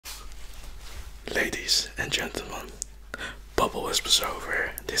Ladies and gentlemen, Bubble Whispers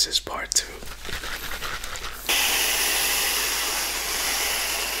over. This is part 2.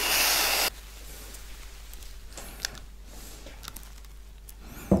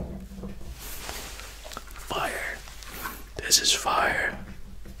 Fire. This is fire.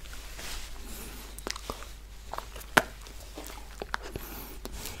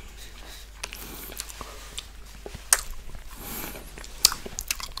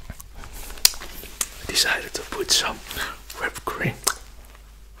 I decided to put some whipped cream.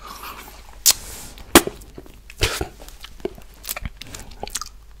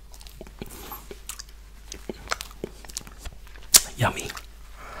 Yummy.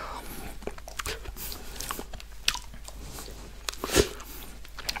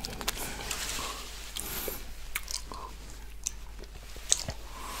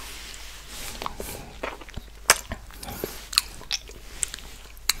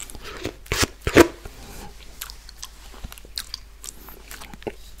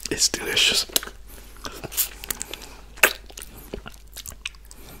 It's delicious.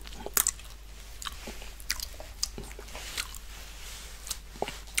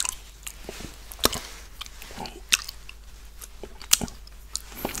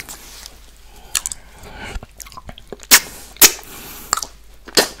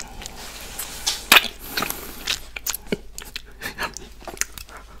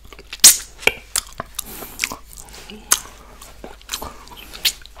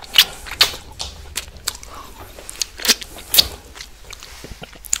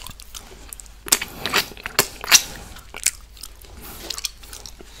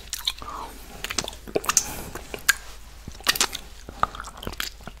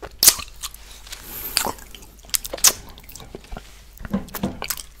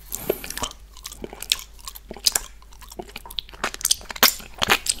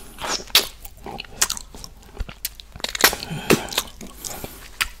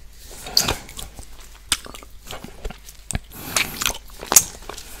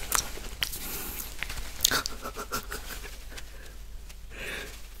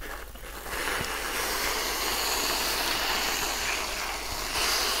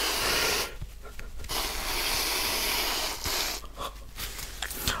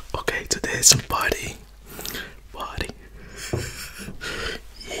 Okay, today is a party. Party.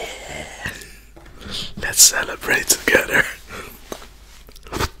 Yeah. Let's celebrate together.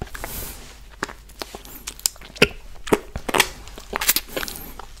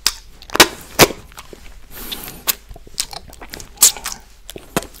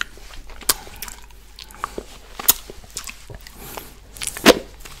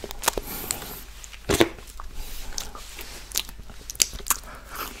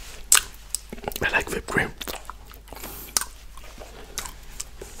 I like whipped cream.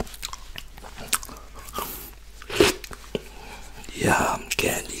 Yum,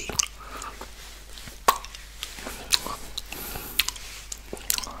 candy.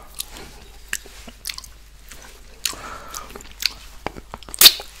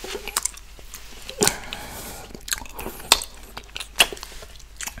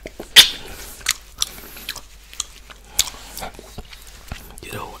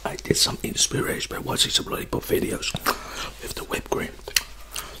 You know, I did some inspiration by watching some Lollipop videos with the whipped cream.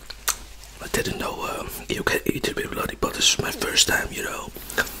 I didn't know you can eat it with Lollipop. This is my first time, you know.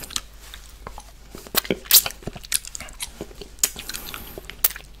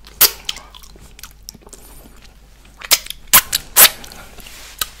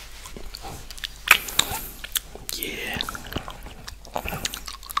 Yeah.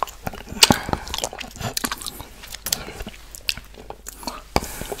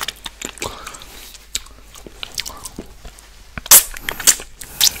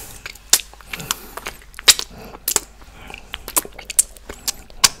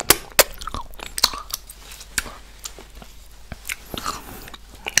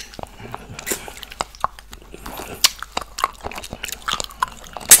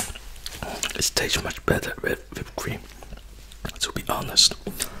 It tastes much better with whipped cream, to be honest.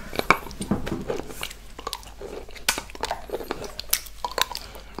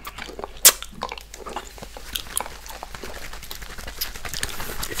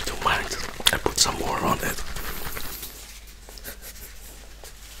 If you don't mind, I put some more on it.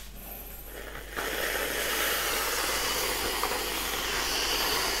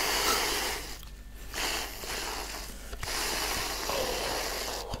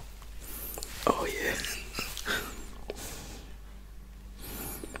 Oh yeah.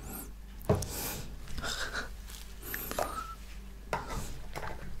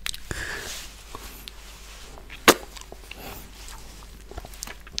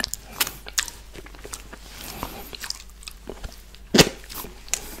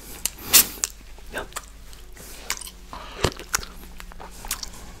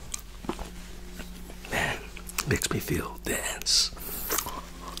 feel dance.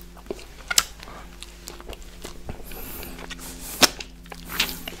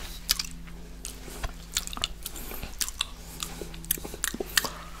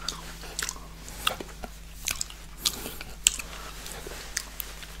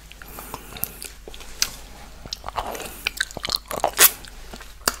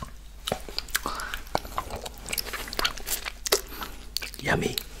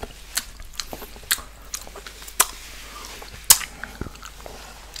 Yummy.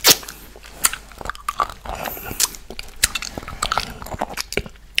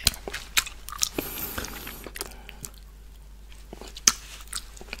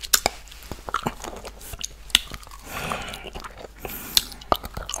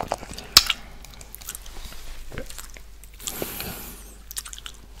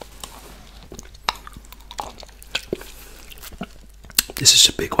 This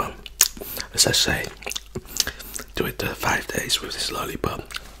is a big one. As I say, do it 5 days with this lollipop.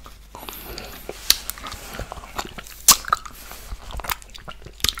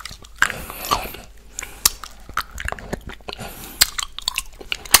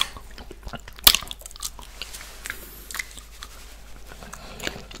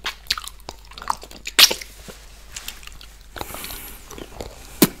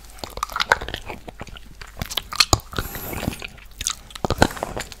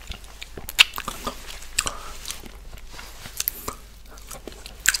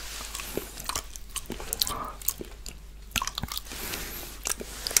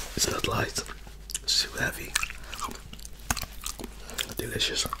 It's not light, it's too heavy.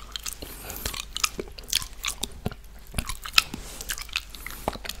 Delicious.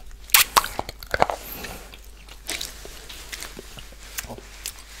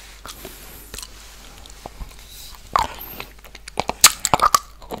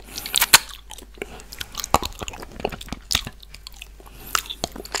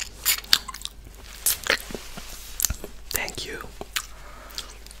 Thank you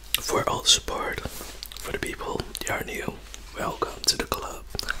for all the support. For the people that are new, welcome to the club.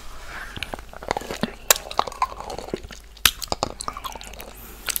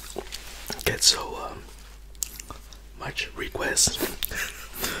 Get so much requests.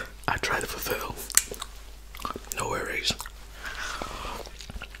 I try to fulfill. No worries.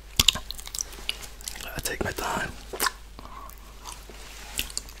 I take my time.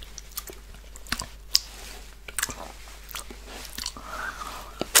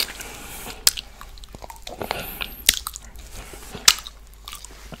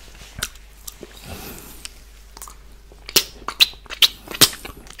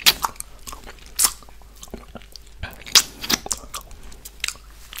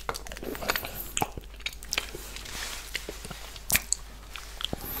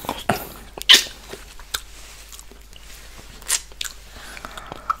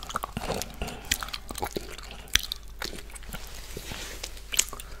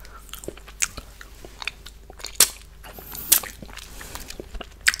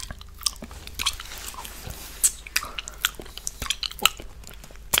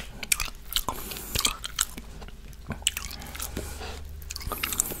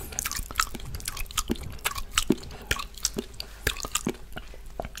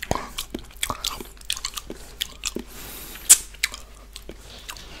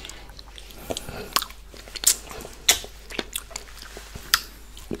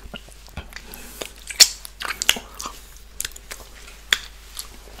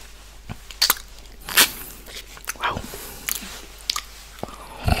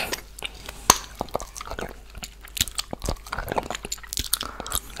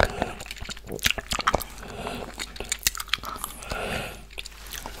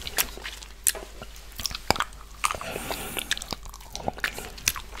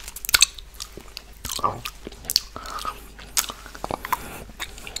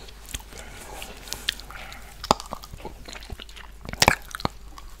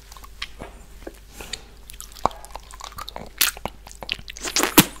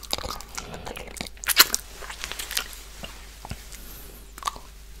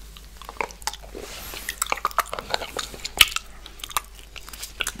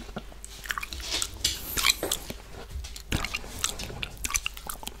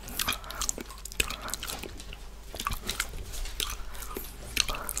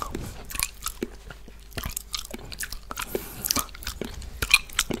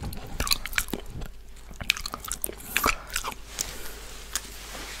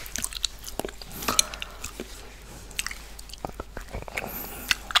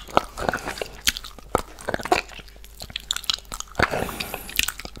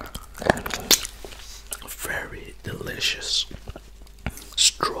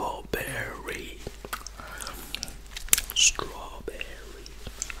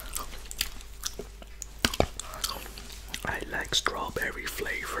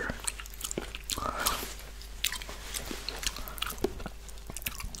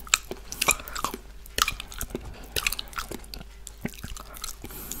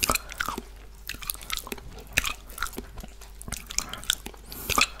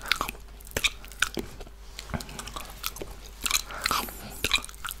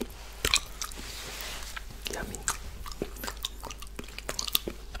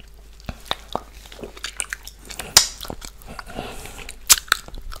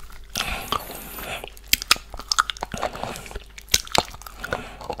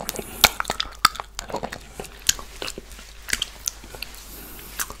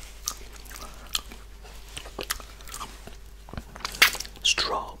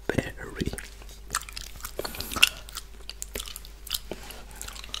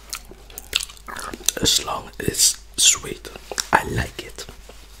 as long as it's sweet. I like it.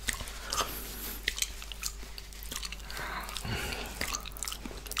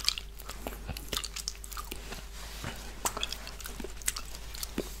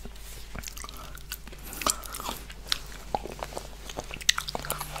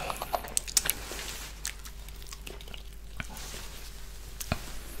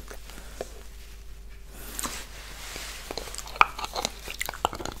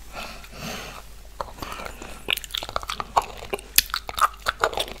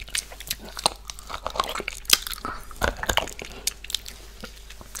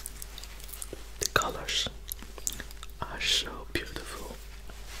 The colors are so beautiful.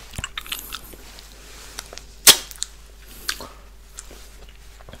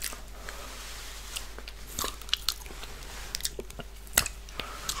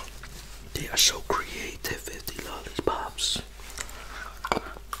 They are so creative with the lollipops.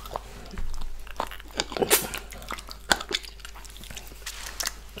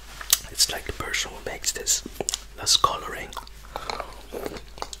 It's like the person who makes this does coloring.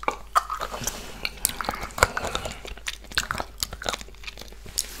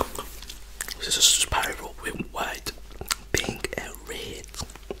 This is a spiral with white, pink, and red.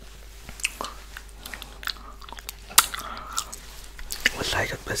 What I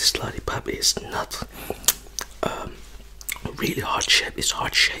like about this lollipop is not really heart shape. It's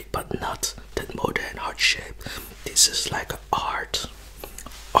heart shape, but not that modern heart shape. This is like art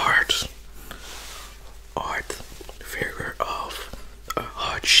figure of a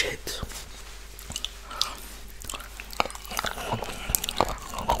heart shaped.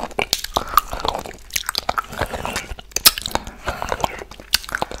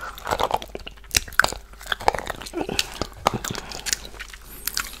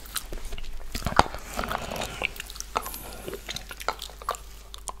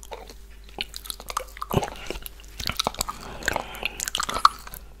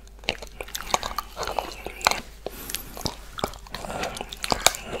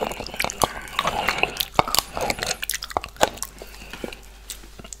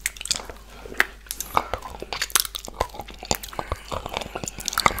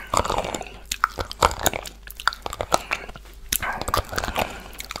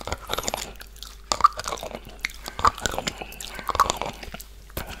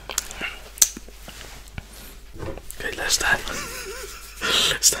 Okay, last time.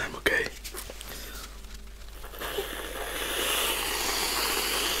 Last time, okay.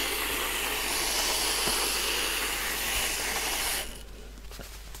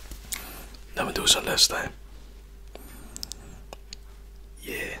 Let me do some last time.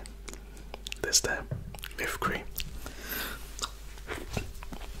 Yeah, this time with cream.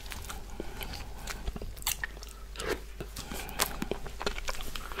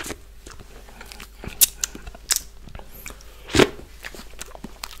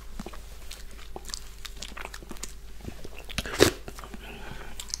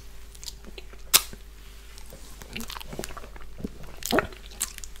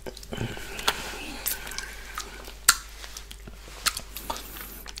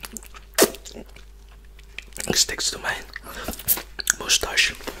 It sticks to my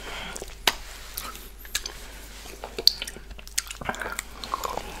mustache.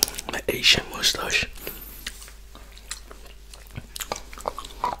 My Asian mustache.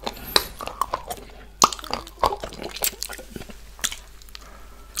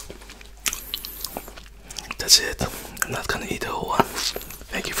 That's it. I'm not gonna eat the whole one.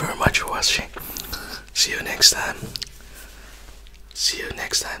 Thank you very much for watching. See you next time. See you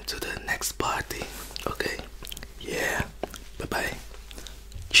next time to the next party. Okay? Yeah. Bye bye.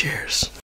 Cheers.